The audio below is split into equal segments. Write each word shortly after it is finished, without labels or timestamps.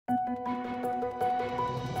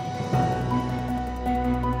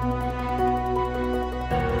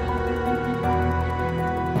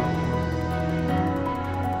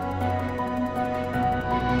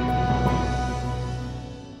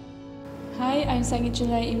Hi, I'm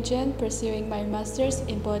Sangyuchenla Imchen, pursuing my Master's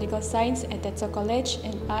in Political Science at Tetso College,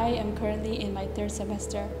 and I am currently in my third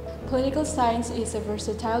semester. Political Science is a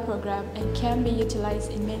versatile program and can be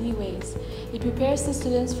utilized in many ways. It prepares the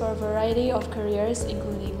students for a variety of careers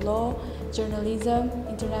including law, journalism,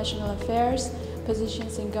 international affairs,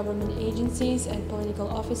 positions in government agencies and political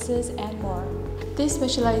offices, and more. This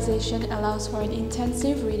specialization allows for an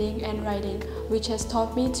intensive reading and writing, which has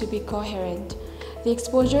taught me to be coherent. The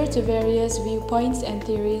exposure to various viewpoints and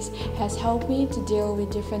theories has helped me to deal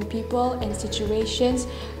with different people and situations,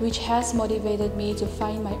 which has motivated me to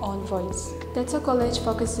find my own voice. Tetso College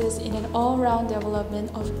focuses in an all-round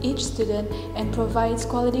development of each student and provides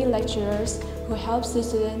quality lecturers who helps the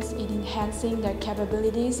students in enhancing their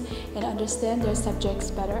capabilities and understand their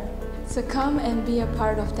subjects better. So come and be a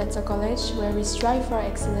part of Tetso College, where we strive for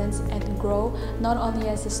excellence and grow not only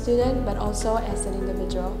as a student but also as an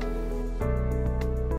individual.